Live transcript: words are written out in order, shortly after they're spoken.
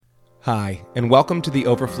Hi, and welcome to the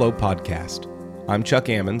Overflow Podcast. I'm Chuck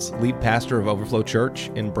Ammons, lead pastor of Overflow Church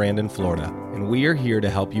in Brandon, Florida, and we are here to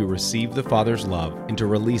help you receive the Father's love and to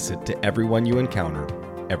release it to everyone you encounter,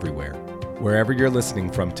 everywhere. Wherever you're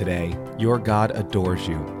listening from today, your God adores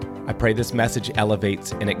you. I pray this message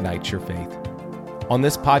elevates and ignites your faith. On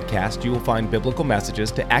this podcast, you will find biblical messages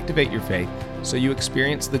to activate your faith so you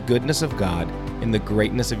experience the goodness of God and the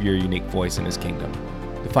greatness of your unique voice in His kingdom.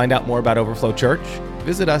 To find out more about Overflow Church,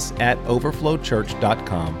 visit us at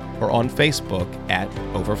overflowchurch.com or on Facebook at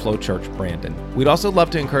Overflow Church Brandon. We'd also love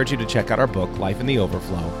to encourage you to check out our book, Life in the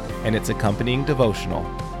Overflow, and its accompanying devotional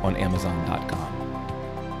on Amazon.com.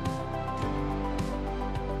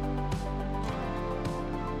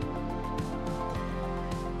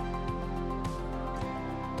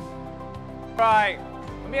 All right,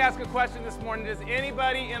 let me ask a question this morning. Does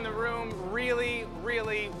anybody in the room really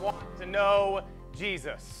want to know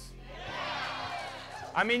Jesus?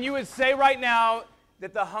 I mean, you would say right now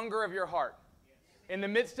that the hunger of your heart, in the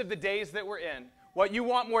midst of the days that we're in, what you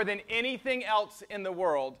want more than anything else in the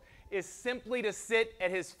world is simply to sit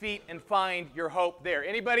at His feet and find your hope there.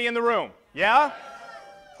 Anybody in the room? Yeah?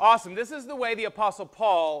 Awesome. This is the way the Apostle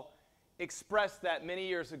Paul expressed that many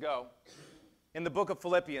years ago in the book of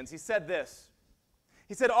Philippians. He said this.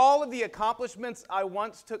 He said, "All of the accomplishments I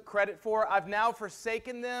once took credit for, I've now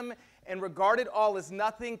forsaken them and regarded all as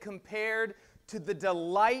nothing compared to the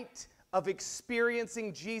delight of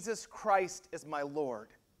experiencing Jesus Christ as my Lord.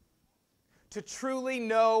 To truly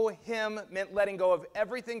know Him meant letting go of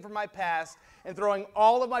everything from my past and throwing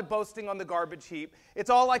all of my boasting on the garbage heap. It's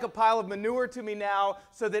all like a pile of manure to me now,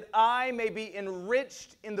 so that I may be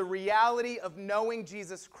enriched in the reality of knowing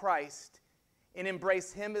Jesus Christ and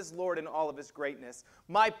embrace Him as Lord in all of His greatness.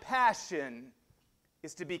 My passion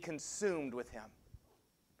is to be consumed with Him."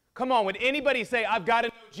 Come on, would anybody say, "I've got to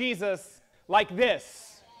know Jesus like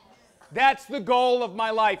this"? That's the goal of my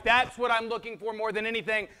life. That's what I'm looking for more than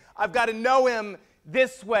anything. I've got to know Him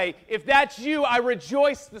this way. If that's you, I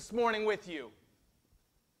rejoice this morning with you.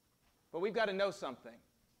 But we've got to know something.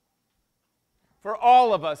 For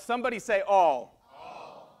all of us, somebody say all,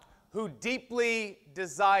 who deeply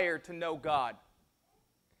desire to know God.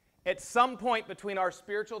 At some point between our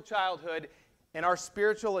spiritual childhood and our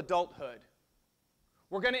spiritual adulthood,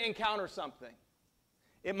 we're going to encounter something.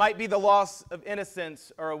 It might be the loss of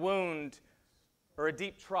innocence or a wound or a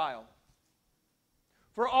deep trial.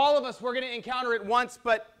 For all of us, we're going to encounter it once,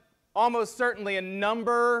 but almost certainly a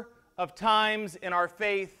number of times in our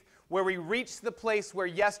faith where we reach the place where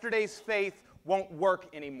yesterday's faith won't work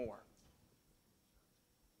anymore.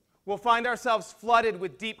 We'll find ourselves flooded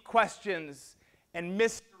with deep questions and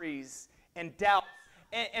mysteries and doubts.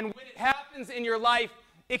 And when it happens in your life,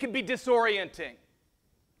 it can be disorienting.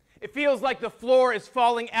 It feels like the floor is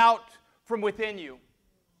falling out from within you.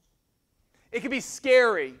 It can be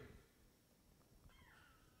scary.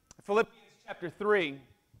 Philippians chapter 3,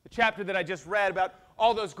 the chapter that I just read about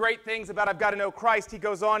all those great things about I've got to know Christ, he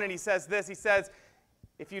goes on and he says this. He says,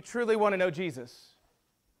 if you truly want to know Jesus,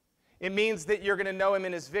 it means that you're going to know Him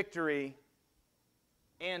in His victory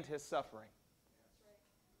and His suffering.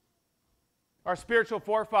 Our spiritual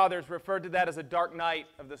forefathers referred to that as a dark night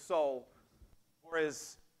of the soul, or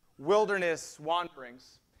as wilderness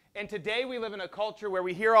wanderings. And today we live in a culture where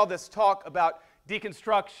we hear all this talk about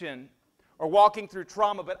deconstruction or walking through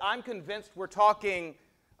trauma, but I'm convinced we're talking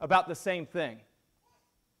about the same thing.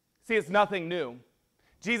 See, it's nothing new.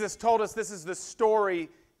 Jesus told us this is the story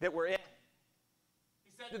that we're in.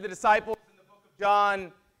 He said to the disciples in the book of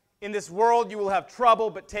John, "In this world you will have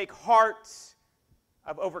trouble, but take heart,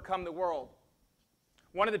 I've overcome the world."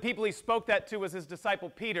 One of the people he spoke that to was his disciple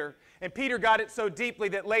Peter. And Peter got it so deeply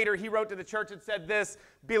that later he wrote to the church and said this,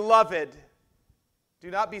 "Beloved,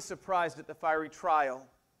 do not be surprised at the fiery trial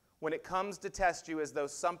when it comes to test you as though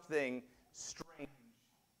something strange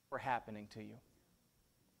were happening to you."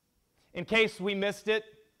 In case we missed it,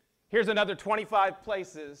 here's another 25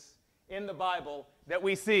 places in the Bible that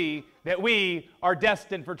we see that we are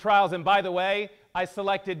destined for trials. And by the way, I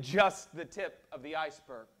selected just the tip of the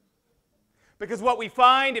iceberg. Because what we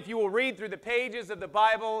find, if you will read through the pages of the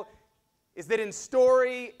Bible, is that in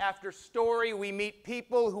story after story, we meet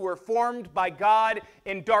people who were formed by God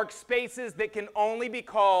in dark spaces that can only be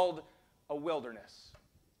called a wilderness.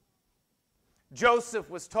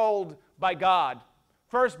 Joseph was told by God,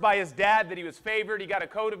 first by his dad, that he was favored. He got a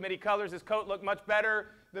coat of many colors. His coat looked much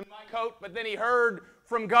better than my coat. But then he heard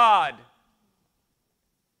from God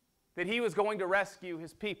that he was going to rescue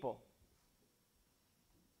his people.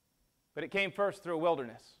 But it came first through a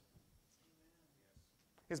wilderness.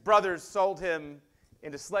 His brothers sold him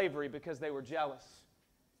into slavery because they were jealous.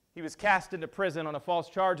 He was cast into prison on a false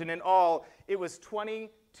charge, and in all, it was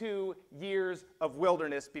 22 years of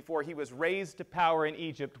wilderness before he was raised to power in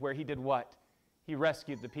Egypt, where he did what? He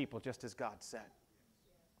rescued the people, just as God said.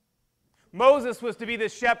 Moses was to be the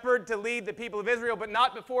shepherd to lead the people of Israel, but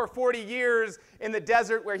not before 40 years in the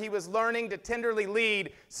desert, where he was learning to tenderly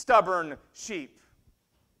lead stubborn sheep.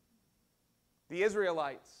 The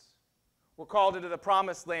Israelites were called into the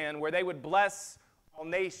promised land, where they would bless all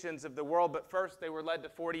nations of the world, but first they were led to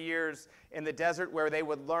 40 years in the desert, where they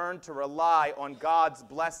would learn to rely on God's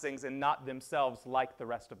blessings and not themselves like the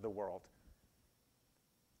rest of the world.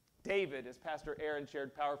 David, as Pastor Aaron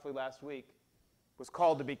shared powerfully last week, was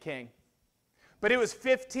called to be king. But it was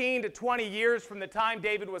 15 to 20 years from the time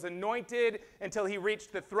David was anointed until he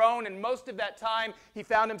reached the throne, and most of that time he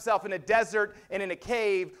found himself in a desert and in a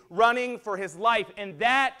cave, running for his life, and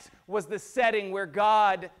that was the setting where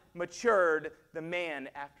God matured the man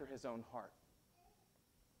after his own heart.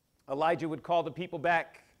 Elijah would call the people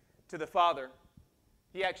back to the Father.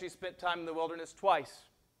 He actually spent time in the wilderness twice.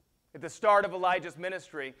 At the start of Elijah's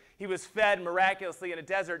ministry, he was fed miraculously in a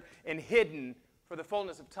desert and hidden for the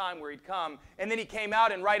fullness of time where he'd come. And then he came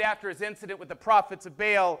out, and right after his incident with the prophets of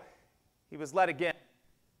Baal, he was led again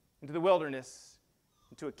into the wilderness,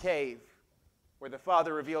 into a cave, where the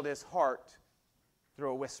Father revealed his heart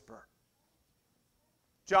through a whisper.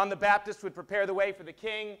 John the Baptist would prepare the way for the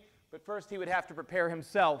king, but first he would have to prepare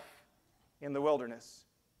himself in the wilderness.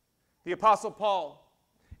 The Apostle Paul,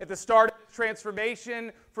 at the start of his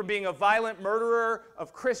transformation from being a violent murderer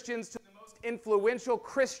of Christians to the most influential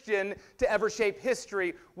Christian to ever shape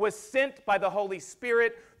history, was sent by the Holy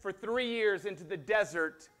Spirit for 3 years into the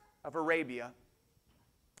desert of Arabia.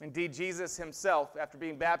 Indeed, Jesus himself, after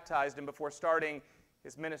being baptized and before starting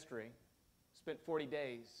his ministry, spent 40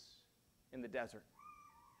 days in the desert.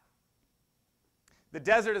 The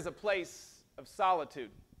desert is a place of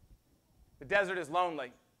solitude. The desert is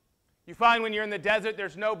lonely. You find when you're in the desert,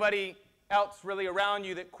 there's nobody else really around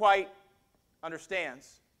you that quite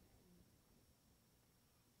understands.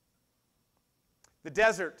 The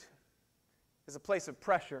desert is a place of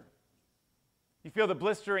pressure. You feel the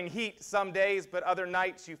blistering heat some days, but other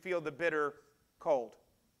nights you feel the bitter cold.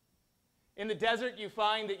 In the desert, you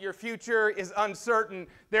find that your future is uncertain.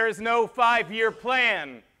 There is no 5-year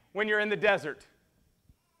plan when you're in the desert.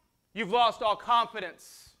 You've lost all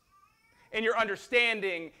confidence in your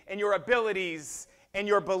understanding and your abilities and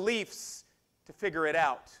your beliefs to figure it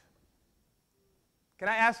out. Can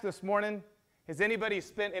I ask this morning, has anybody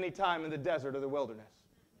spent any time in the desert or the wilderness?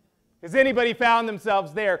 Has anybody found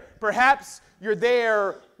themselves there? Perhaps you're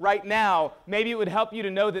there right now. Maybe it would help you to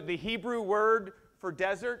know that the Hebrew word for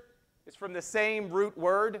desert is from the same root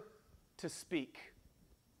word, to speak.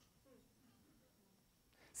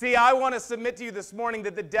 See, I want to submit to you this morning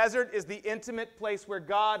that the desert is the intimate place where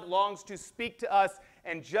God longs to speak to us,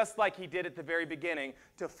 and just like he did at the very beginning,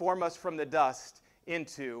 to form us from the dust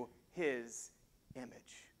into his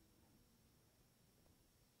image.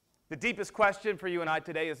 The deepest question for you and I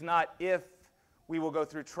today is not if we will go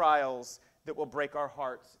through trials that will break our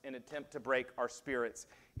hearts and attempt to break our spirits.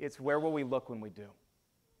 It's where will we look when we do?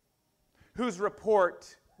 Whose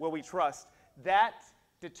report will we trust? That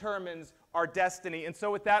determines our destiny. And so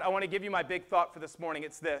with that, I want to give you my big thought for this morning.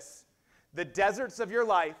 It's this: the deserts of your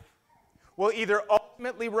life will either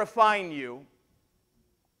ultimately refine you,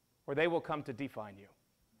 or they will come to define you.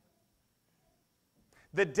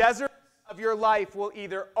 The deserts of your life will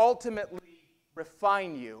either ultimately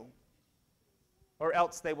refine you, or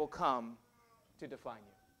else they will come to define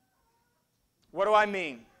you. What do I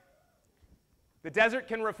mean? The desert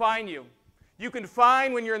can refine you. You can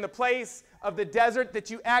find when you're in the place of the desert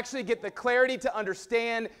that you actually get the clarity to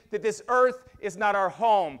understand that this earth is not our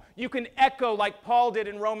home. You can echo, like Paul did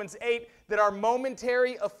in Romans 8, that our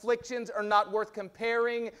momentary afflictions are not worth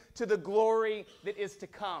comparing to the glory that is to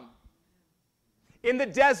come. In the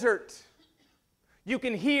desert, you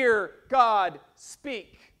can hear God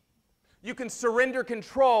speak. You can surrender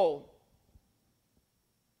control.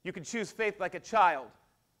 You can choose faith like a child.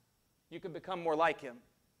 You can become more like him.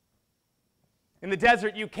 In the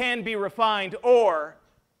desert, you can be refined, or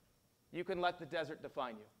you can let the desert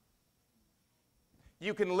define you.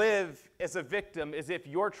 You can live as a victim, as if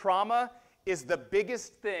your trauma is the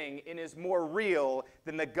biggest thing and is more real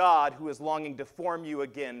than the God who is longing to form you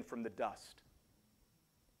again from the dust.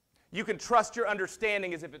 You can trust your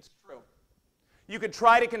understanding as if it's true. You can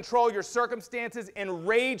try to control your circumstances and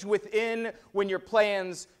rage within when your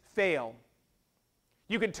plans fail.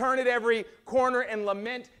 You can turn at every corner and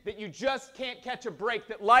lament that you just can't catch a break,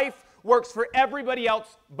 that life works for everybody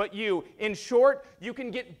else but you. In short, you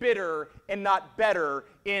can get bitter and not better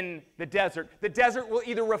in the desert. The desert will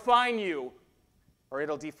either refine you or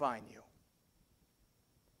it'll define you.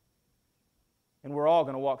 And we're all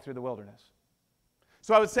going to walk through the wilderness.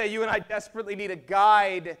 So I would say you and I desperately need a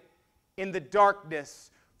guide in the darkness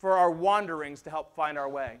for our wanderings to help find our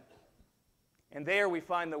way. And there we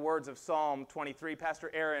find the words of Psalm 23. Pastor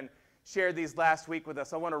Aaron shared these last week with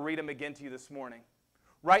us. I want to read them again to you this morning.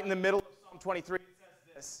 Right in the middle of Psalm 23, it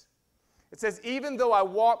says this. It says, "Even though I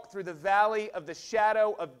walk through the valley of the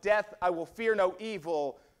shadow of death, I will fear no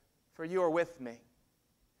evil, for you are with me.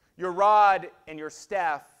 Your rod and your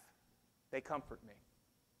staff, they comfort me."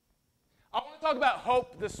 I want to talk about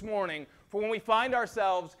hope this morning for when we find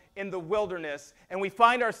ourselves in the wilderness and we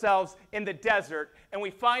find ourselves in the desert and we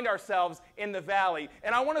find ourselves in the valley.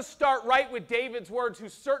 And I want to start right with David's words, who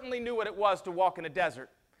certainly knew what it was to walk in a desert.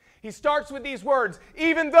 He starts with these words,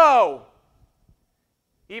 even though.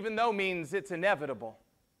 Even though means it's inevitable.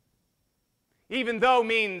 Even though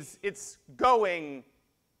means it's going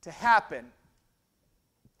to happen.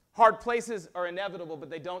 Hard places are inevitable, but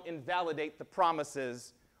they don't invalidate the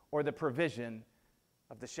promises or the provision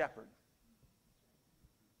of the shepherd.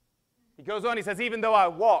 He goes on, he says, even though I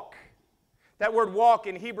walk. That word walk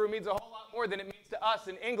in Hebrew means a whole lot more than it means to us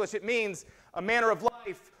in English. It means a manner of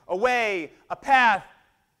life, a way, a path,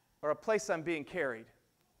 or a place I'm being carried.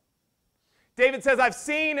 David says, I've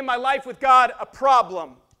seen in my life with God a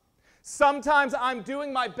problem. Sometimes I'm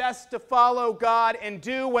doing my best to follow God and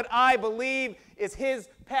do what I believe is His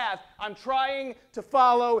path. I'm trying to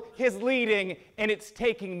follow His leading, and it's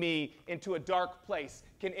taking me into a dark place.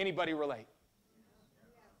 Can anybody relate?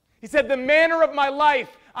 He said, the manner of my life,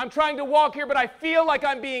 I'm trying to walk here, but I feel like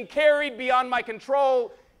I'm being carried beyond my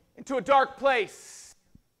control into a dark place.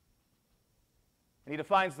 And he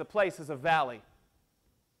defines the place as a valley.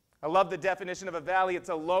 I love the definition of a valley. It's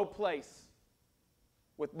a low place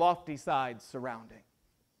with lofty sides surrounding.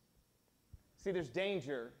 See, there's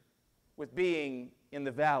danger with being in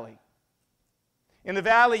the valley. In the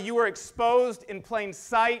valley, you are exposed in plain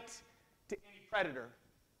sight to any predator.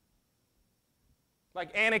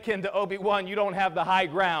 Like Anakin to Obi-Wan, you don't have the high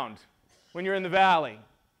ground when you're in the valley.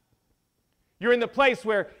 You're in the place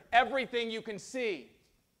where everything you can see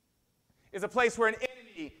is a place where an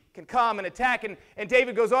enemy can come and attack. And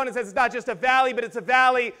David goes on and says it's not just a valley, but it's a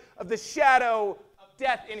valley of the shadow of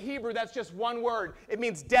death. In Hebrew, that's just one word. It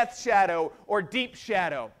means death shadow or deep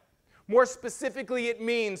shadow. More specifically, it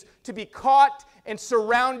means to be caught and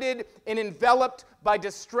surrounded and enveloped by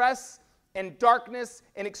distress and darkness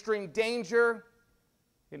and extreme danger.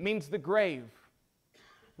 It means the grave,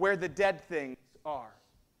 where the dead things are.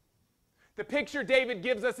 The picture David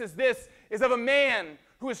gives us is of a man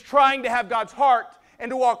who is trying to have God's heart and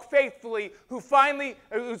to walk faithfully, who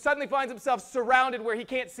suddenly finds himself surrounded where he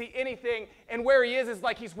can't see anything, and where he is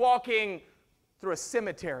like he's walking through a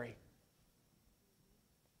cemetery.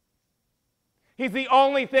 He's the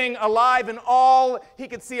only thing alive, and all he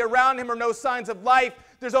can see around him are no signs of life.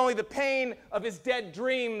 There's only the pain of his dead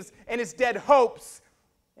dreams and his dead hopes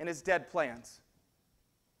and his dead plans.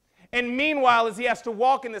 And meanwhile, as he has to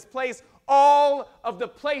walk in this place, all of the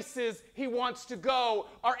places he wants to go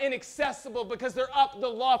are inaccessible because they're up the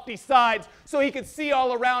lofty sides, so he can see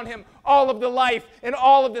all around him all of the life and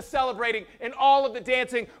all of the celebrating and all of the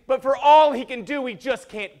dancing. But for all he can do, he just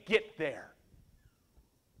can't get there.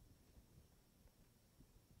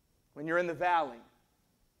 When you're in the valley,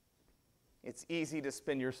 it's easy to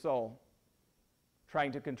spin your soul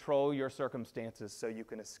trying to control your circumstances so you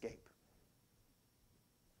can escape.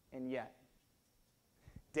 And yet,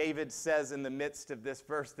 David says in the midst of this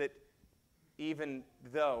verse that even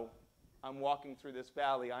though I'm walking through this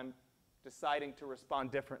valley, I'm deciding to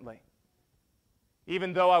respond differently.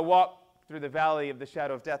 Even though I walk through the valley of the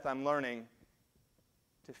shadow of death, I'm learning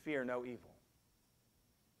to fear no evil.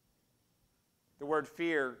 The word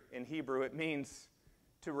fear in Hebrew, it means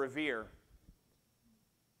to revere,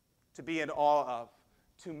 to be in awe of,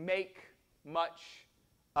 to make much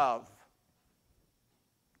of,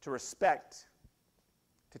 to respect,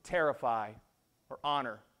 to terrify, or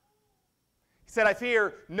honor. He said, I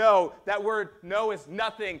fear no. That word no is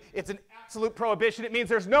nothing. It's an absolute prohibition. It means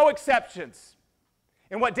there's no exceptions.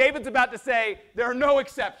 And what David's about to say, there are no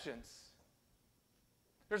exceptions.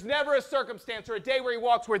 There's never a circumstance or a day where he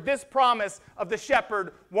walks where this promise of the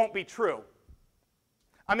shepherd won't be true.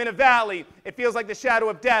 I'm in a valley. It feels like the shadow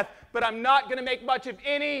of death, but I'm not going to make much of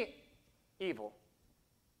any evil.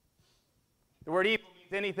 The word evil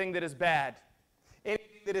means anything that is bad,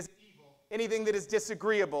 anything that is evil, anything that is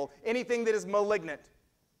disagreeable, anything that is malignant.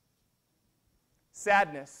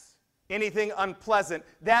 Sadness anything unpleasant,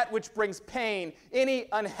 that which brings pain, any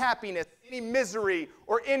unhappiness, any misery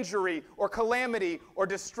or injury or calamity or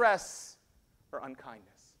distress or unkindness.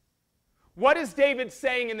 What is David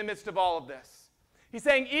saying in the midst of all of this? He's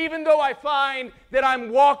saying, even though I find that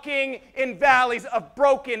I'm walking in valleys of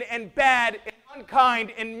broken and bad and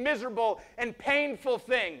unkind and miserable and painful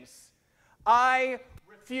things, I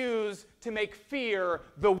refuse to make fear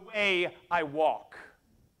the way I walk.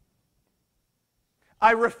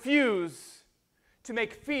 I refuse to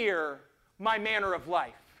make fear my manner of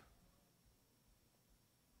life.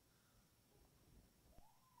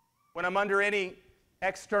 When I'm under any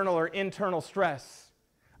external or internal stress,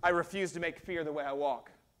 I refuse to make fear the way I walk.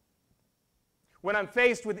 When I'm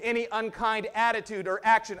faced with any unkind attitude or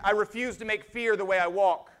action, I refuse to make fear the way I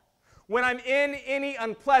walk. When I'm in any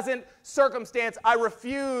unpleasant circumstance, I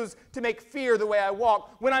refuse to make fear the way I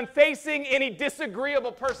walk. When I'm facing any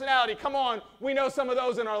disagreeable personality, come on, we know some of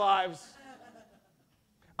those in our lives.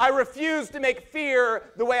 I refuse to make fear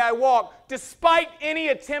the way I walk. Despite any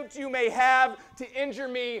attempt you may have to injure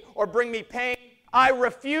me or bring me pain, I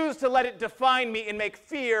refuse to let it define me and make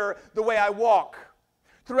fear the way I walk.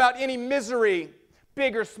 Throughout any misery,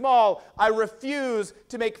 big or small, I refuse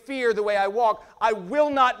to make fear the way I walk. I will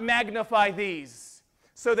not magnify these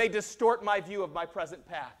so they distort my view of my present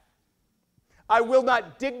path. I will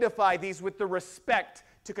not dignify these with the respect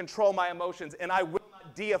to control my emotions, and I will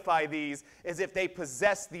not deify these as if they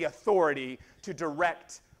possess the authority to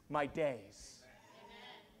direct my days.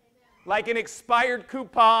 Like an expired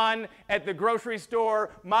coupon at the grocery store,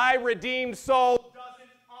 my redeemed soul doesn't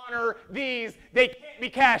honor these. They can't be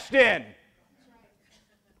cashed in.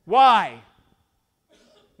 Why?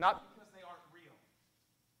 Not because they aren't real.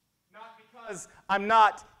 Not because I'm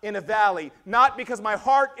not in a valley. Not because my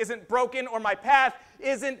heart isn't broken or my path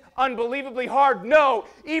isn't unbelievably hard. No,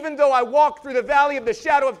 even though I walk through the valley of the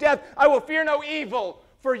shadow of death, I will fear no evil,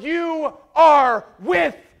 for you are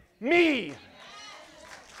with me.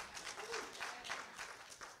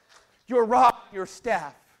 Your rod, your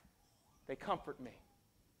staff, they comfort me.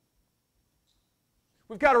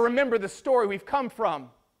 We've got to remember the story we've come from.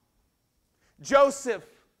 Joseph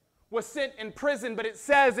was sent in prison, but it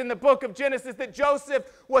says in the book of Genesis that Joseph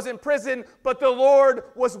was in prison, but the Lord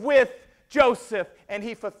was with Joseph, and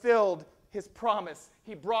he fulfilled his promise.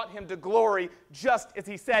 He brought him to glory just as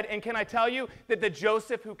he said. And can I tell you that the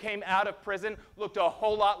Joseph who came out of prison looked a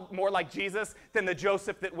whole lot more like Jesus than the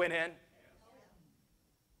Joseph that went in?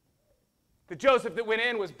 The Joseph that went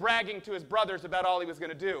in was bragging to his brothers about all he was going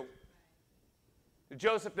to do. The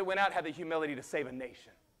Joseph that went out had the humility to save a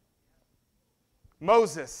nation.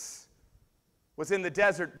 Moses was in the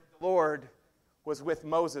desert. The Lord was with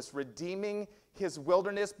Moses, redeeming his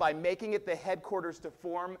wilderness by making it the headquarters to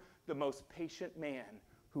form the most patient man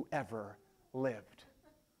who ever lived.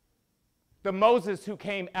 The Moses who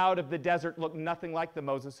came out of the desert looked nothing like the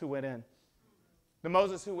Moses who went in. The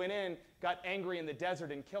Moses who went in got angry in the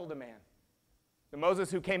desert and killed a man. The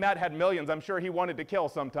Moses who came out had millions. I'm sure he wanted to kill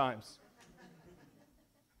sometimes.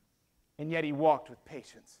 And yet he walked with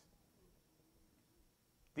patience.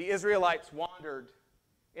 The Israelites wandered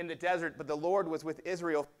in the desert, but the Lord was with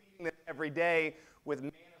Israel, feeding them every day with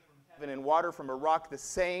manna from heaven and water from a rock. The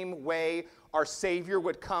same way our Savior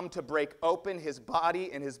would come to break open his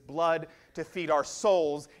body and his blood to feed our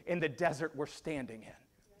souls in the desert we're standing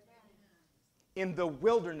in. In the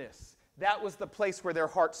wilderness, that was the place where their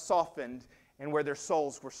hearts softened and where their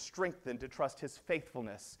souls were strengthened to trust his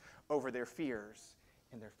faithfulness over their fears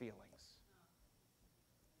and their feelings.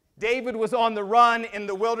 David was on the run in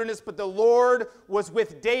the wilderness, but the Lord was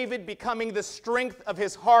with David, becoming the strength of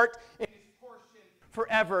his heart and his portion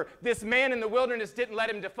forever. This man in the wilderness didn't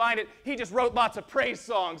let him define it. He just wrote lots of praise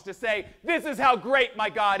songs to say, this is how great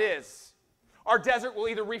my God is. Our desert will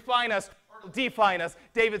either refine us or define us.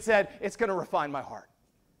 David said, it's going to refine my heart.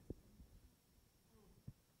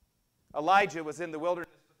 Elijah was in the wilderness,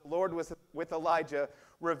 but the Lord was with Elijah,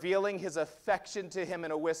 revealing his affection to him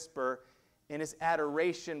in a whisper, in his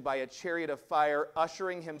adoration by a chariot of fire,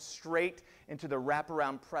 ushering him straight into the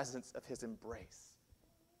wraparound presence of his embrace.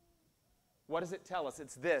 What does it tell us?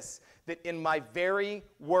 It's this, that in my very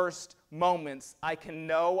worst moments, I can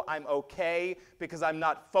know I'm okay because I'm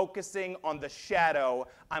not focusing on the shadow,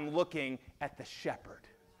 I'm looking at the shepherd.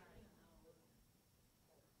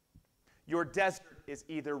 Your desert is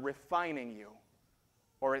either refining you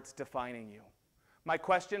or it's defining you. My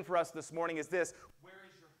question for us this morning is this: where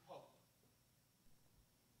is your hope?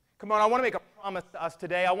 Come on, I want to make a promise to us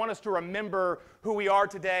today. I want us to remember who we are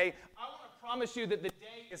today. I want to promise you that the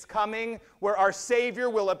day is coming where our Savior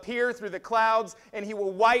will appear through the clouds and he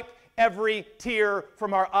will wipe every tear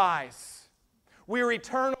from our eyes. We are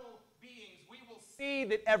eternal beings see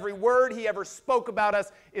that every word he ever spoke about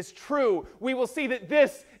us is true. We will see that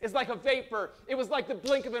this is like a vapor. It was like the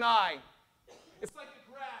blink of an eye. It's like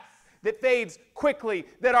the grass that fades quickly,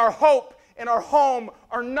 that our hope and our home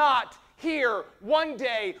are not here. One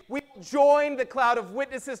day, we will join the cloud of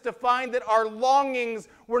witnesses to find that our longings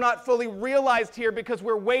were not fully realized here because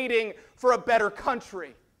we're waiting for a better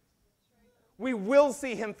country. We will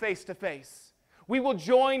see him face to face. We will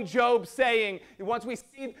join Job saying, once we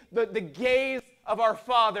see the gaze of our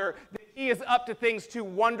Father, that he is up to things too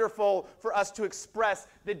wonderful for us to express.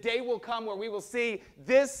 The day will come where we will see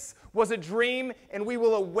this was a dream, and we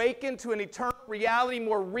will awaken to an eternal reality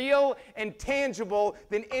more real and tangible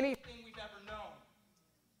than anything we've ever known.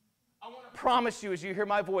 I want to promise you, as you hear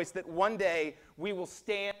my voice, that one day we will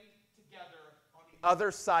stand together on the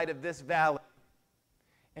other side of this valley,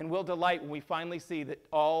 and we'll delight when we finally see that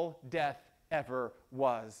all death ever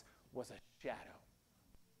was a shadow.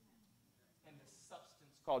 And the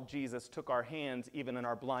substance called Jesus took our hands even in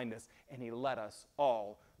our blindness, and he led us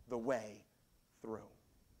all the way through.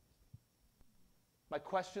 My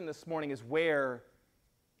question this morning is, where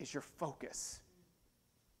is your focus?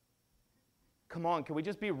 Come on, can we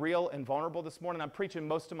just be real and vulnerable this morning? I'm preaching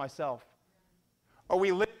most to myself. Are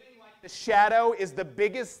we living like the shadow is the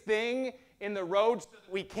biggest thing in the road so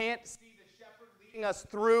that we can't see the shepherd leading us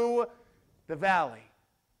through the valley?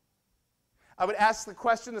 I would ask the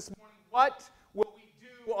question this morning, what will we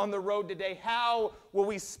do on the road today? How will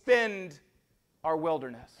we spend our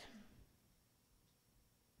wilderness?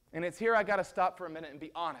 And it's here I got to stop for a minute and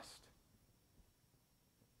be honest.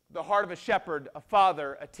 The heart of a shepherd, a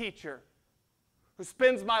father, a teacher, who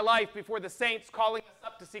spends my life before the saints calling us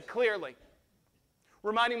up to see clearly,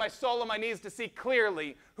 reminding my soul on my knees to see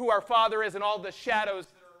clearly who our Father is and all the shadows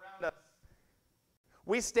that are around us.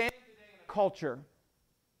 We stand today in a culture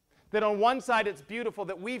that on one side it's beautiful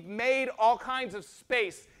that we've made all kinds of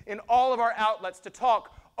space in all of our outlets to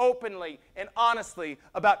talk openly and honestly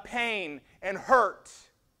about pain and hurt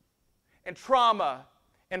and trauma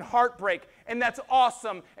and heartbreak, and that's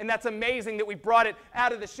awesome, and that's amazing that we brought it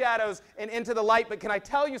out of the shadows and into the light. But can I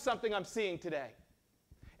tell you something I'm seeing today?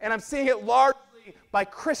 And I'm seeing it largely by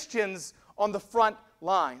Christians on the front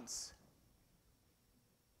lines.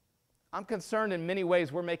 I'm concerned in many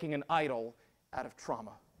ways we're making an idol out of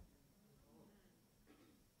trauma.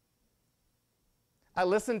 I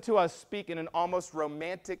listen to us speak in an almost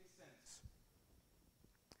romantic sense,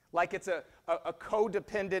 like it's a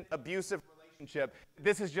codependent, abusive relationship.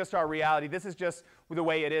 This is just our reality. This is just the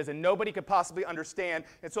way it is, and nobody could possibly understand,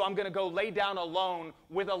 and so I'm going to go lay down alone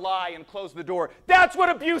with a lie and close the door. That's what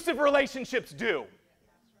abusive relationships do.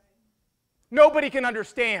 Nobody can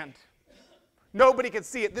understand. Nobody can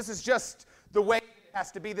see it. This is just the way it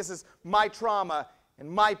has to be. This is my trauma and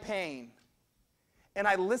my pain. And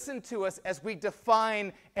I listen to us as we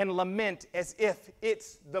define and lament as if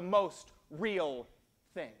it's the most real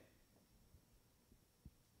thing.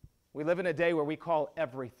 We live in a day where we call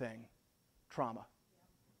everything trauma.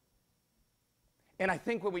 And I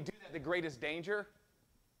think when we do that, the greatest danger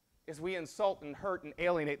is we insult and hurt and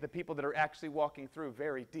alienate the people that are actually walking through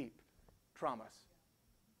very deep traumas.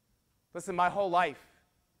 Listen, my whole life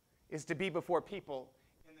is to be before people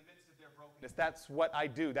in the midst of their brokenness. That's what I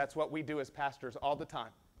do. That's what we do as pastors all the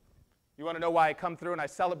time. You want to know why I come through and I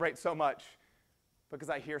celebrate so much? Because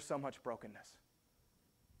I hear so much brokenness.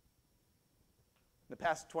 In the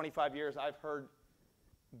past 25 years, I've heard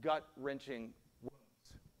gut-wrenching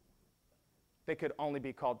wounds. They could only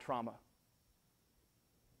be called trauma.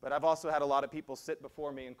 But I've also had a lot of people sit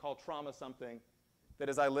before me and call trauma something that,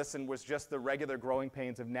 as I listened, was just the regular growing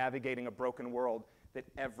pains of navigating a broken world that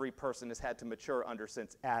every person has had to mature under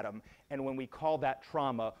since Adam. And when we call that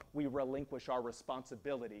trauma, we relinquish our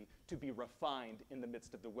responsibility to be refined in the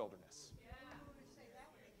midst of the wilderness. Yeah.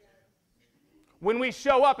 When we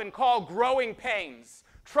show up and call growing pains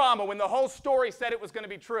trauma, when the whole story said it was going to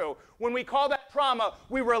be true, when we call that trauma,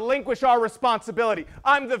 we relinquish our responsibility.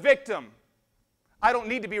 I'm the victim. I don't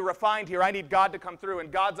need to be refined here. I need God to come through,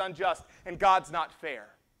 and God's unjust, and God's not fair.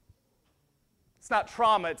 It's not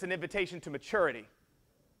trauma, it's an invitation to maturity.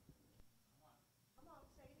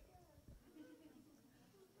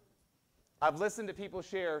 I've listened to people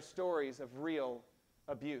share stories of real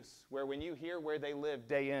abuse, where when you hear where they live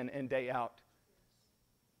day in and day out,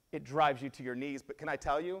 it drives you to your knees. But can I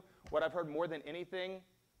tell you, what I've heard more than anything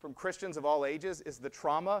from Christians of all ages is the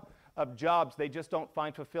trauma of jobs they just don't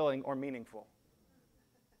find fulfilling or meaningful.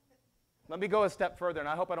 Let me go a step further, and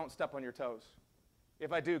I hope I don't step on your toes.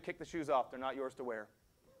 If I do, kick the shoes off. They're not yours to wear.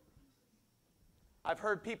 I've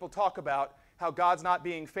heard people talk about how God's not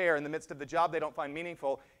being fair in the midst of the job they don't find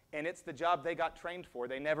meaningful, and it's the job they got trained for.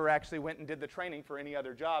 They never actually went and did the training for any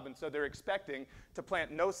other job, and so they're expecting to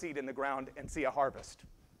plant no seed in the ground and see a harvest.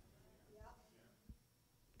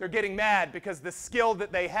 They're getting mad because the skill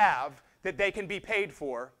that they have, that they can be paid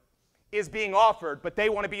for, is being offered, but they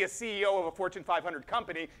want to be a CEO of a Fortune 500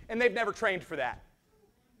 company, and they've never trained for that.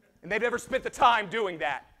 And they've never spent the time doing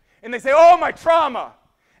that. And they say, oh, my trauma.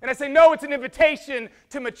 And I say, no, it's an invitation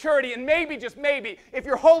to maturity. And maybe, just maybe, if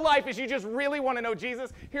your whole life is you just really want to know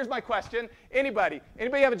Jesus, here's my question. Anybody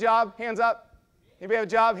have a job? Hands up. Anybody have a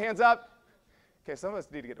job? Hands up. Okay, some of us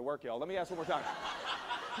need to get to work, y'all. Let me ask one more time.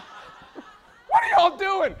 What are y'all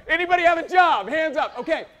doing? Anybody have a job? Hands up.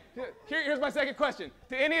 Okay, here's my second question.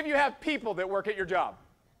 Do any of you have people that work at your job?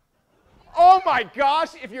 Oh my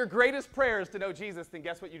gosh, if your greatest prayer is to know Jesus, then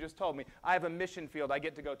guess what you just told me? I have a mission field I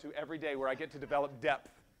get to go to every day where I get to develop depth.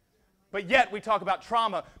 But yet we talk about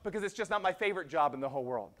trauma because it's just not my favorite job in the whole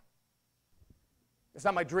world. It's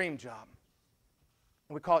not my dream job.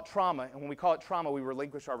 And we call it trauma, and when we call it trauma, we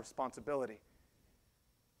relinquish our responsibility.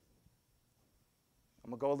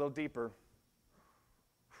 I'm going to go a little deeper.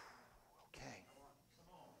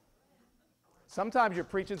 Sometimes you're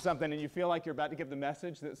preaching something and you feel like you're about to give the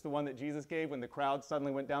message that's the one that Jesus gave when the crowd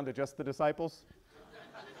suddenly went down to just the disciples.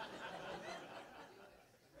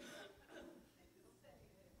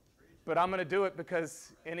 But I'm going to do it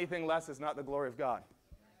because anything less is not the glory of God.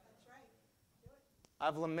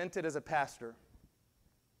 I've lamented as a pastor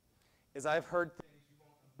as I've heard things you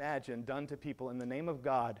won't imagine done to people in the name of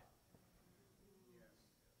God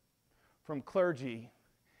from clergy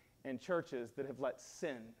and churches that have let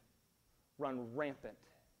sin run rampant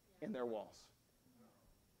in their walls.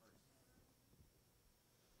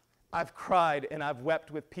 I've cried and I've wept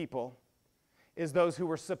with people as those who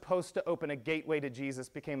were supposed to open a gateway to Jesus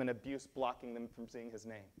became an abuse blocking them from seeing his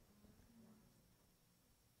name.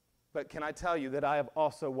 But can I tell you that I have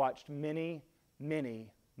also watched many, many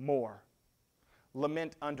more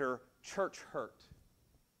lament under church hurt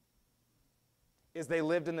as they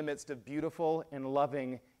lived in the midst of beautiful and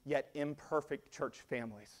loving yet imperfect church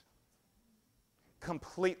families,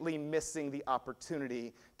 completely missing the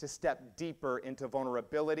opportunity to step deeper into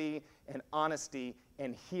vulnerability and honesty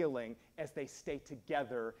and healing as they stay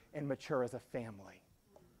together and mature as a family.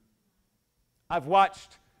 I've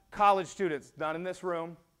watched college students, not in this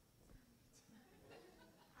room,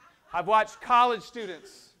 I've watched college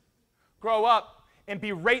students grow up and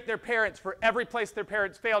berate their parents for every place their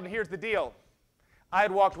parents failed, and here's the deal. I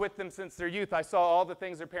had walked with them since their youth. I saw all the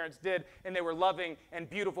things their parents did, and they were loving and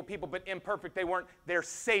beautiful people, but imperfect. They weren't their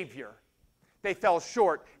Savior. They fell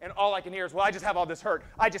short, and all I can hear is, well, I just have all this hurt.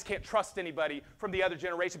 I just can't trust anybody from the other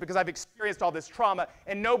generation because I've experienced all this trauma,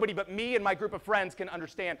 and nobody but me and my group of friends can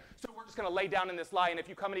understand. So we're just going to lay down in this lie, and if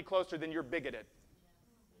you come any closer, then you're bigoted.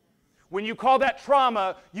 When you call that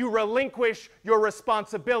trauma, you relinquish your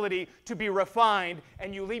responsibility to be refined,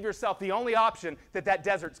 and you leave yourself the only option that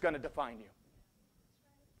desert's going to define you.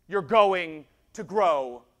 You're going to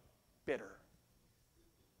grow bitter.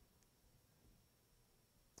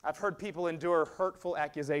 I've heard people endure hurtful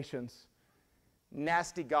accusations,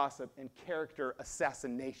 nasty gossip, and character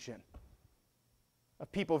assassination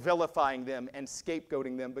of people vilifying them and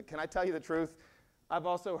scapegoating them. But can I tell you the truth? I've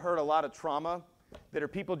also heard a lot of trauma that are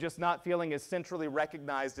people just not feeling as centrally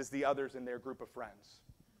recognized as the others in their group of friends.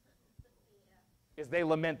 As they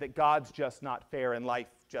lament that God's just not fair and life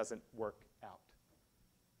doesn't work out.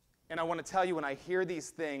 And I want to tell you, when I hear these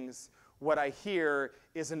things, what I hear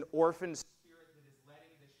is an orphan spirit that is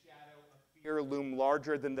letting the shadow of fear loom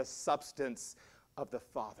larger than the substance of the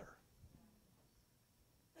Father.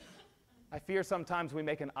 I fear sometimes we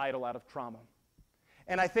make an idol out of trauma.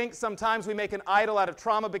 And I think sometimes we make an idol out of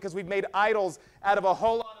trauma because we've made idols out of a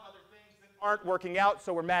whole lot of other things that aren't working out,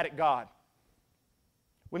 so we're mad at God.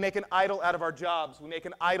 We make an idol out of our jobs. We make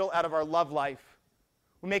an idol out of our love life.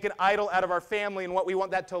 We make an idol out of our family and what we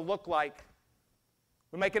want that to look like.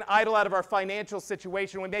 We make an idol out of our financial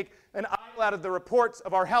situation. We make an idol out of the reports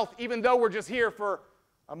of our health, even though we're just here for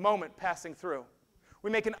a moment passing through.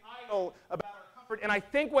 We make an idol about our comfort. And I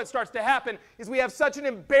think what starts to happen is we have such an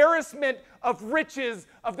embarrassment of riches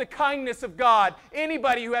of the kindness of God.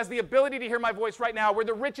 Anybody who has the ability to hear my voice right now, we're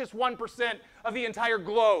the richest 1% of the entire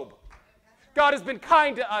globe. God has been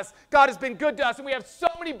kind to us. God has been good to us. And we have so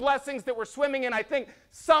many blessings that we're swimming in. I think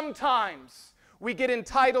sometimes we get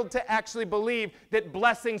entitled to actually believe that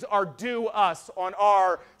blessings are due us on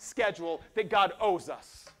our schedule, that God owes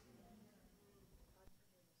us.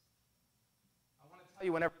 I want to tell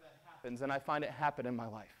you, whenever that happens, and I find it happen in my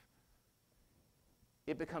life,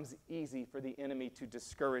 it becomes easy for the enemy to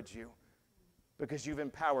discourage you because you've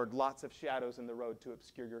empowered lots of shadows in the road to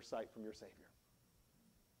obscure your sight from your Savior.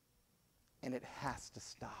 And it has to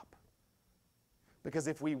stop. Because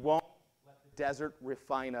if we won't let the desert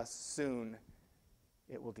refine us soon,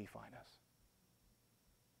 it will define us.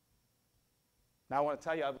 Now I want to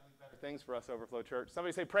tell you, I believe better things for us, Overflow Church.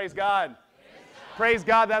 Somebody say, praise God. Praise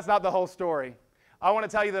God, that's not the whole story. I want to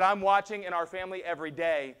tell you that I'm watching in our family every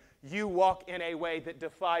day. You walk in a way that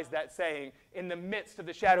defies that saying. In the midst of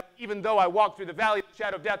the shadow, even though I walk through the valley of the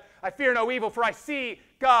shadow of death, I fear no evil, for I see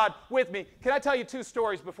God with me. Can I tell you 2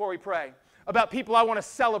 stories before we pray about people I want to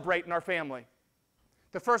celebrate in our family?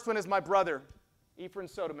 The first one is my brother, Ephraim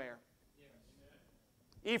Sotomayor.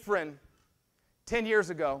 Ephraim, 10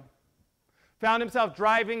 years ago, found himself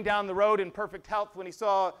driving down the road in perfect health when he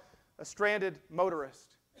saw a stranded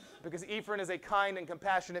motorist. Because Ephraim is a kind and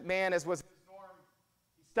compassionate man, as was his norm,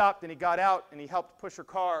 he stopped and he got out and he helped push her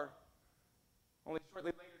car, only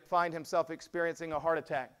shortly later to find himself experiencing a heart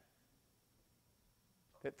attack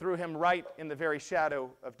that threw him right in the very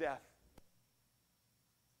shadow of death.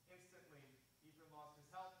 Instantly, Ephraim lost his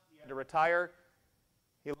health. He had to retire.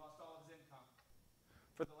 He lost all of his income.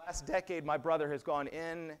 For the last decade, my brother has gone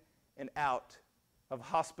in and out of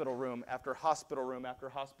hospital room after hospital room after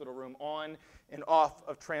hospital room, on and off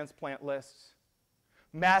of transplant lists.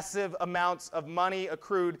 Massive amounts of money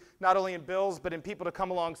accrued, not only in bills, but in people to come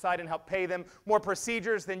alongside and help pay them. More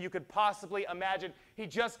procedures than you could possibly imagine. He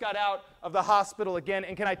just got out of the hospital again.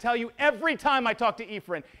 And can I tell you, every time I talk to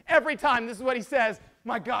Ephraim, every time, this is what he says,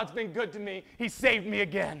 my God's been good to me. He saved me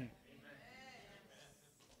again.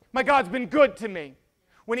 My God's been good to me.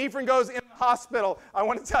 When Ephraim goes in the hospital, I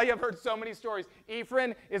want to tell you, I've heard so many stories.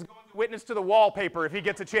 Ephraim is going to witness to the wallpaper if he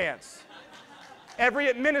gets a chance. Every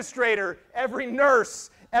administrator, every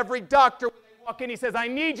nurse, every doctor, when they walk in, he says, I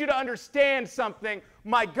need you to understand something.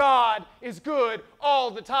 My God is good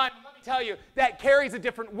all the time. Let me tell you, that carries a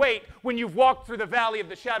different weight when you've walked through the valley of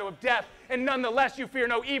the shadow of death, and nonetheless you fear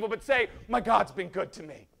no evil, but say, my God's been good to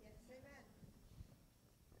me.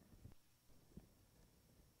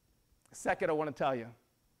 The second I want to tell you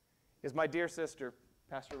is my dear sister,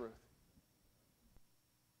 Pastor Ruth.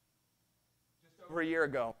 Just over a year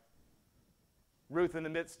ago, Ruth, in the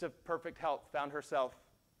midst of perfect health, found herself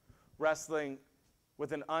wrestling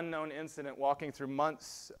with an unknown incident, walking through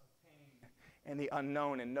months of pain and the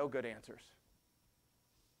unknown and no good answers.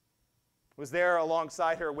 Was there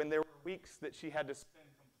alongside her when there were weeks that she had to spend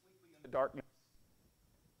completely in the darkness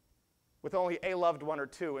with only a loved one or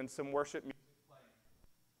two and some worship music.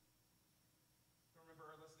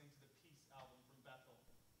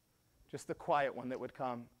 Just the quiet one that would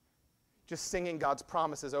come. Just singing God's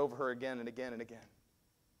promises over her again and again and again.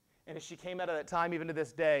 And as she came out of that time, even to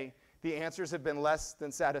this day, the answers have been less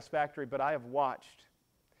than satisfactory, but I have watched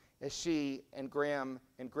as she and Graham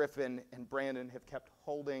and Griffin and Brandon have kept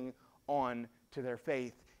holding on to their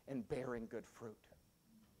faith and bearing good fruit.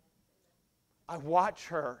 I watch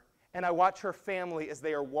her, and I watch her family as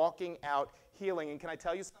they are walking out healing. And can I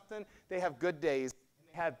tell you something? They have good days and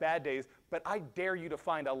they have bad days, but I dare you to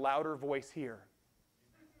find a louder voice here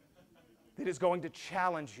that is going to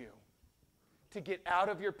challenge you to get out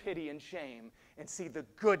of your pity and shame and see the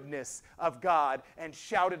goodness of God and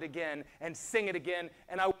shout it again and sing it again.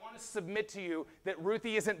 And I want to submit to you that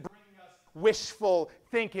Ruthie isn't bringing us wishful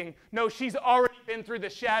thinking. No, she's already been through the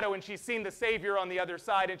shadow and she's seen the Savior on the other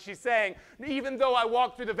side. And she's saying, even though I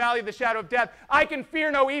walk through the valley of the shadow of death, I can fear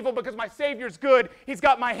no evil because my Savior's good. He's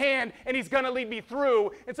got my hand and he's going to lead me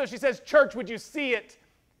through. And so she says, church, would you see it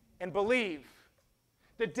and believe?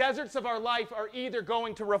 The deserts of our life are either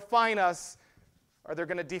going to refine us or they're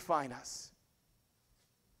going to define us.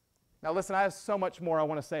 Now listen, I have so much more I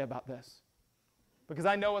want to say about this. Because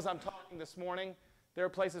I know as I'm talking this morning, there are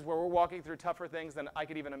places where we're walking through tougher things than I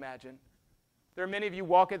could even imagine. There are many of you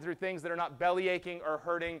walking through things that are not belly aching or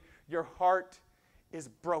hurting. Your heart is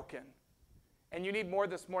broken. And you need more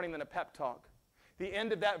this morning than a pep talk. The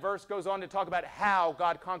end of that verse goes on to talk about how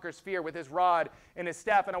God conquers fear with his rod and his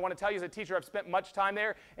staff. And I want to tell you as a teacher, I've spent much time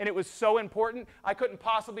there, and it was so important. I couldn't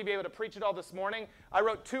possibly be able to preach it all this morning. I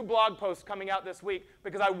wrote 2 blog posts coming out this week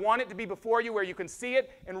because I want it to be before you where you can see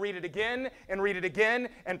it and read it again and read it again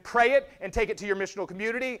and pray it and take it to your missional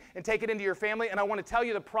community and take it into your family. And I want to tell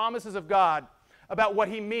you the promises of God about what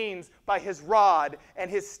he means by his rod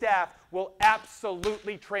and his staff will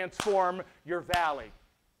absolutely transform your valley.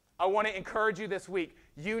 I want to encourage you this week.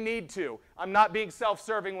 You need to. I'm not being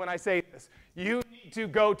self-serving when I say this. You need to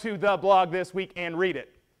go to the blog this week and read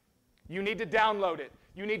it. You need to download it.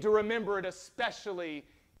 You need to remember it, especially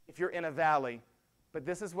if you're in a valley. But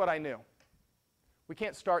this is what I knew. We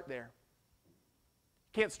can't start there.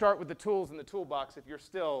 Can't start with the tools in the toolbox if you're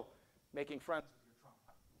still making friends with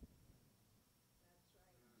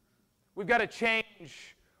We've got to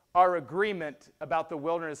change our agreement about the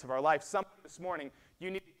wilderness of our life. Sometime this morning,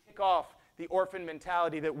 you need to kick off the orphan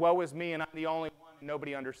mentality that woe is me and I'm the only one and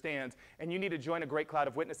nobody understands. And you need to join a great cloud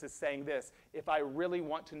of witnesses saying this: if I really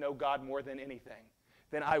want to know God more than anything,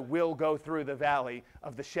 then I will go through the valley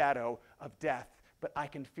of the shadow of death, but I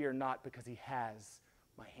can fear not because he has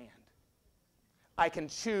my hand. I can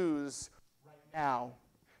choose right now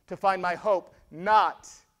to find my hope not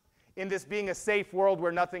in this being a safe world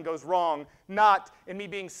where nothing goes wrong, not in me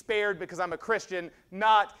being spared because I'm a Christian,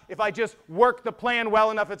 not if I just work the plan well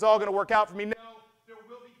enough it's all going to work out for me. No, there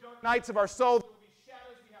will be dark nights of our soul, there will be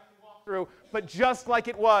shadows we have to walk through, but just like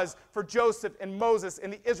it was for Joseph and Moses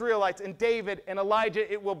and the Israelites and David and Elijah,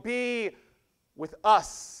 it will be with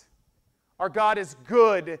us. Our God is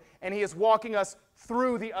good, and he is walking us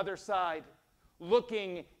through the other side,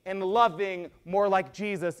 looking and loving more like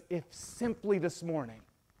Jesus, if simply this morning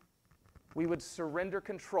we would surrender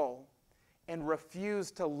control and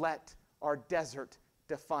refuse to let our desert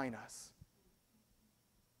define us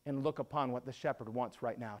and look upon what the shepherd wants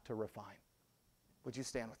right now to refine. Would you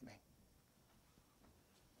stand with me?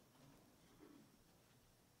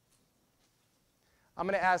 I'm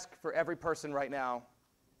going to ask for every person right now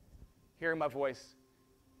hearing my voice,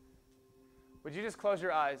 would you just close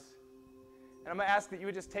your eyes? And I'm going to ask that you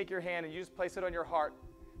would just take your hand and you just place it on your heart.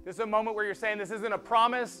 This is a moment where you're saying this isn't a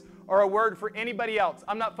promise or a word for anybody else.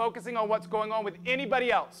 I'm not focusing on what's going on with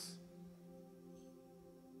anybody else.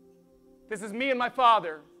 This is me and my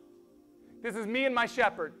Father. This is me and my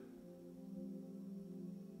shepherd.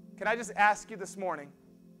 Can I just ask you this morning?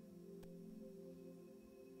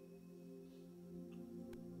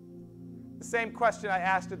 The same question I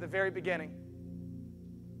asked at the very beginning.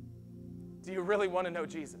 Do you really want to know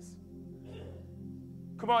Jesus?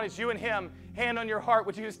 Come on, it's you and him, hand on your heart.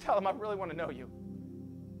 Would you just tell him, I really want to know you?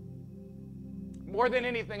 More than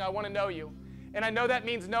anything, I want to know you. And I know that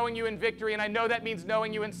means knowing you in victory, and I know that means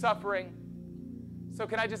knowing you in suffering. So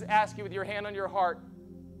can I just ask you with your hand on your heart,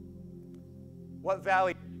 what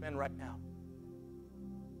valley are you in right now?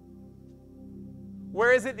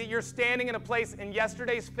 Where is it that you're standing in a place and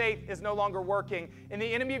yesterday's faith is no longer working, and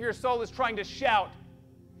the enemy of your soul is trying to shout?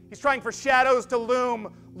 He's trying for shadows to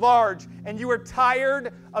loom large, and you are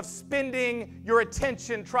tired of spending your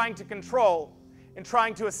attention trying to control and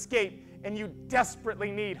trying to escape, and you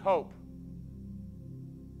desperately need hope.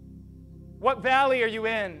 What valley are you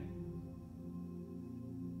in?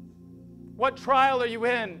 What trial are you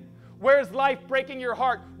in? Where is life breaking your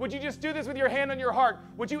heart? Would you just do this with your hand on your heart?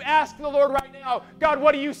 Would you ask the Lord right now, God,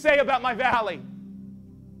 what do you say about my valley?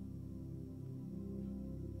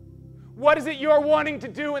 What is it you're wanting to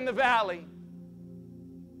do in the valley?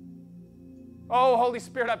 Oh, Holy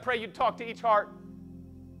Spirit, I pray you'd talk to each heart.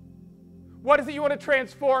 What is it you want to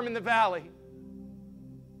transform in the valley?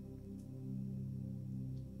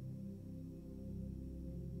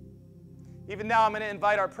 Even now, I'm going to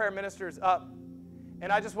invite our prayer ministers up.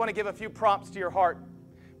 And I just want to give a few prompts to your heart.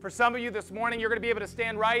 For some of you this morning, you're going to be able to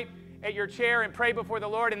stand right at your chair and pray before the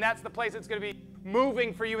Lord, and that's the place that's going to be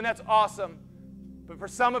moving for you, and that's awesome. But for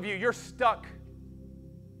some of you, you're stuck.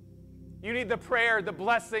 You need the prayer, the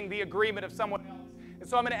blessing, the agreement of someone else. And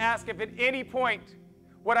so I'm going to ask if at any point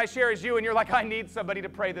what I share is you and you're like, I need somebody to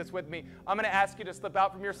pray this with me, I'm going to ask you to slip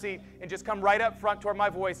out from your seat and just come right up front toward my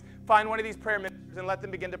voice. Find one of these prayer ministers and let them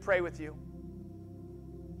begin to pray with you.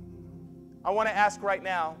 I want to ask right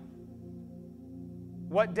now,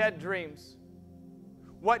 what dead dreams,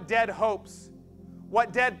 what dead hopes,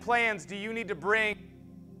 what dead plans do you need to bring?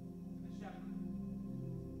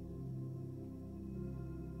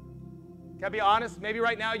 Can I be honest? Maybe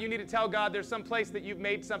right now you need to tell God there's some place that you've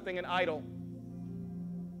made something an idol.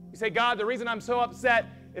 You say, God, the reason I'm so upset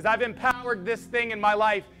is I've empowered this thing in my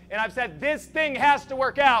life, and I've said this thing has to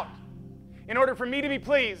work out in order for me to be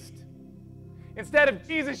pleased. Instead of,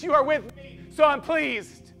 Jesus, you are with me, so I'm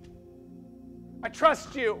pleased. I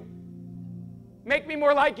trust you. Make me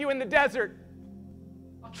more like you in the desert.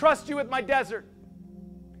 I'll trust you with my desert.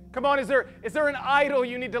 Come on, is there an idol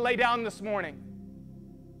you need to lay down this morning?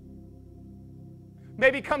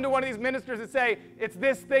 Maybe come to one of these ministers and say, it's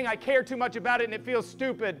this thing, I care too much about it and it feels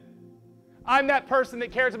stupid. I'm that person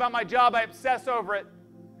that cares about my job, I obsess over it.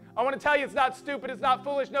 I want to tell you it's not stupid, it's not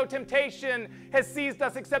foolish. No temptation has seized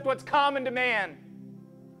us except what's common to man.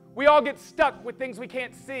 We all get stuck with things we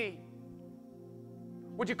can't see.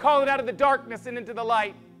 Would you call it out of the darkness and into the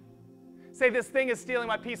light? Say, this thing is stealing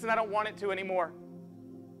my peace and I don't want it to anymore.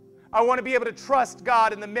 I want to be able to trust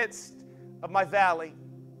God in the midst of my valley.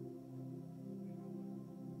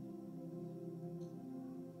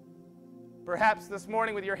 Perhaps this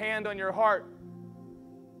morning with your hand on your heart,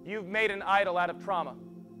 you've made an idol out of trauma.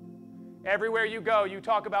 Everywhere you go, you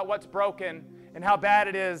talk about what's broken and how bad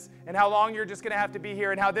it is and how long you're just going to have to be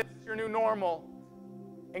here and how this is your new normal.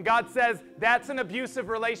 And God says that's an abusive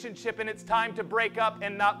relationship and it's time to break up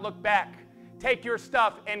and not look back. Take your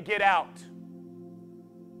stuff and get out.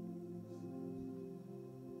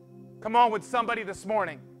 Come on with somebody this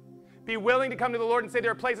morning. Be willing to come to the Lord and say,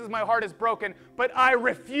 there are places my heart is broken, but I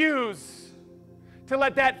refuse to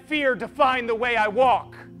let that fear define the way I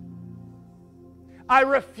walk. I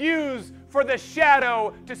refuse for the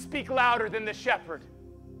shadow to speak louder than the shepherd.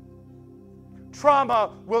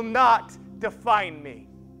 Trauma will not define me.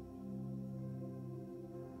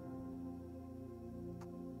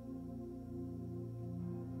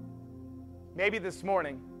 Maybe this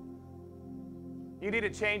morning, you need to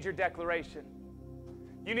change your declaration.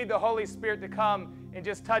 You need the Holy Spirit to come and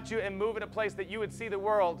just touch you and move in a place that you would see the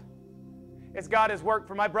world as God has worked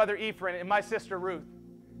for my brother Ephraim and my sister Ruth.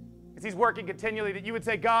 As he's working continually, that you would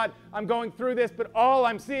say, God, I'm going through this, but all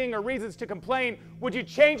I'm seeing are reasons to complain. Would you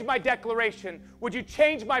change my declaration? Would you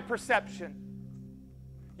change my perception?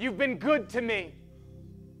 You've been good to me.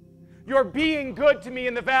 You're being good to me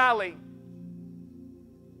in the valley.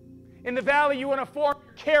 In the valley, you want to form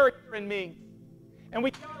your character in me. And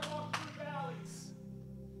we gotta walk through valleys.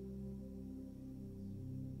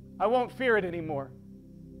 I won't fear it anymore.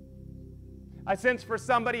 I sense for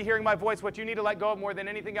somebody hearing my voice, what you need to let go of more than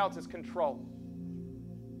anything else is control.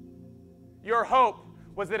 Your hope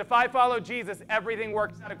was that if I follow Jesus, everything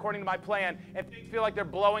works out according to my plan, and things feel like they're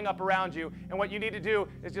blowing up around you. And what you need to do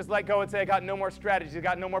is just let go and say, I got no more strategies, I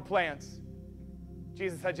got no more plans.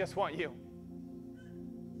 Jesus, I just want you.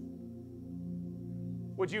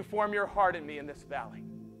 Would you form your heart in me in this valley?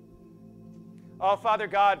 Oh, Father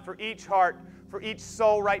God, for each heart, for each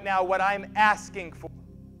soul right now, what I'm asking for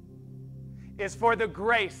is for the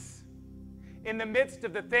grace in the midst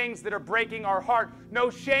of the things that are breaking our heart.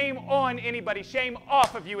 No shame on anybody. Shame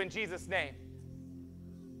off of you in Jesus' name.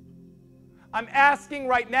 I'm asking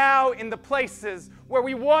right now in the places where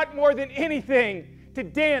we want more than anything to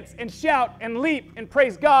dance and shout and leap and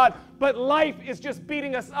praise God, but life is just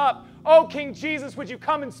beating us up. Oh, King Jesus, would you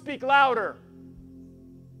come and speak louder?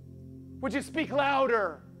 Would you speak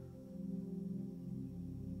louder?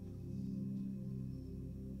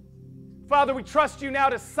 Father, we trust you now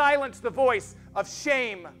to silence the voice of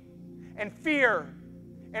shame and fear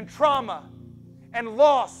and trauma and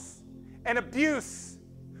loss and abuse.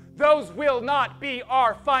 Those will not be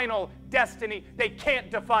our final destiny. They can't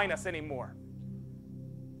define us anymore.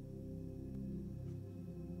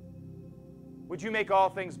 Would you make all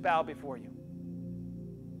things bow before you?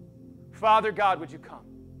 Father God, would you come?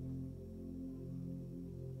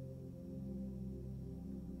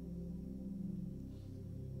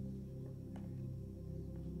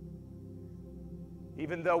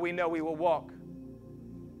 Even though we know we will walk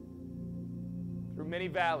through many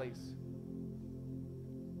valleys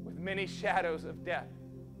with many shadows of death,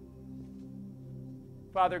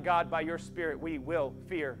 Father God, by your Spirit, we will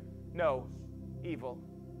fear no evil.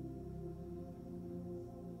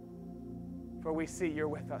 For we see you're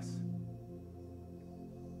with us.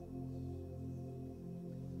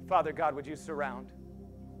 Father God, would you surround?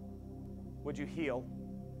 Would you heal?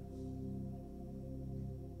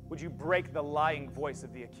 Would you break the lying voice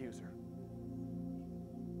of the accuser?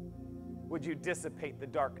 Would you dissipate the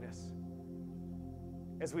darkness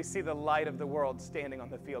as we see the light of the world standing on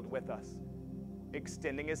the field with us,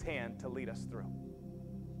 extending his hand to lead us through?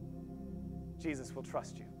 Jesus will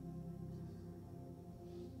trust you.